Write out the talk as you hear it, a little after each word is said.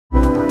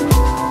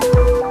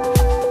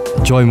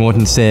Joy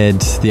Morton said,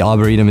 "The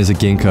Arboretum is a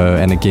ginkgo,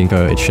 and a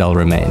ginkgo it shall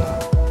remain."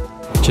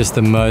 Just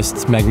the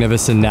most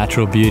magnificent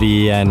natural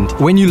beauty, and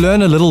when you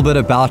learn a little bit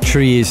about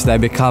trees, they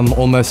become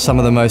almost some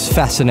of the most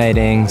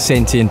fascinating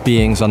sentient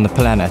beings on the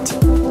planet.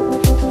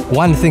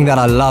 One thing that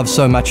I love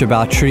so much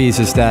about trees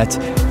is that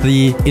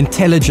the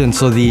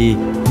intelligence, or the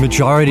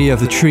majority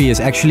of the tree, is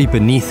actually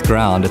beneath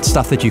ground. It's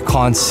stuff that you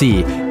can't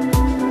see.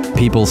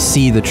 People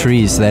see the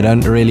trees, they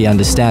don't really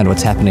understand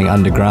what's happening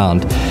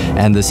underground,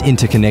 and this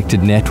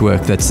interconnected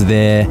network that's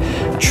there.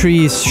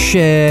 Trees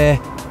share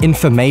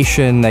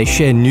information, they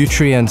share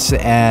nutrients,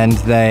 and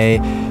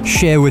they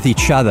share with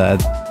each other.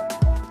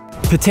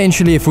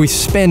 Potentially, if we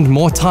spend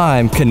more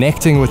time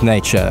connecting with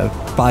nature,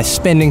 by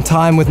spending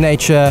time with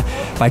nature,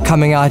 by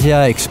coming out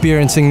here,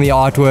 experiencing the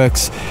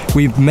artworks,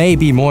 we may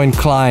be more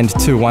inclined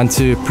to want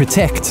to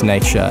protect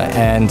nature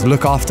and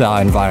look after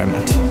our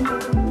environment.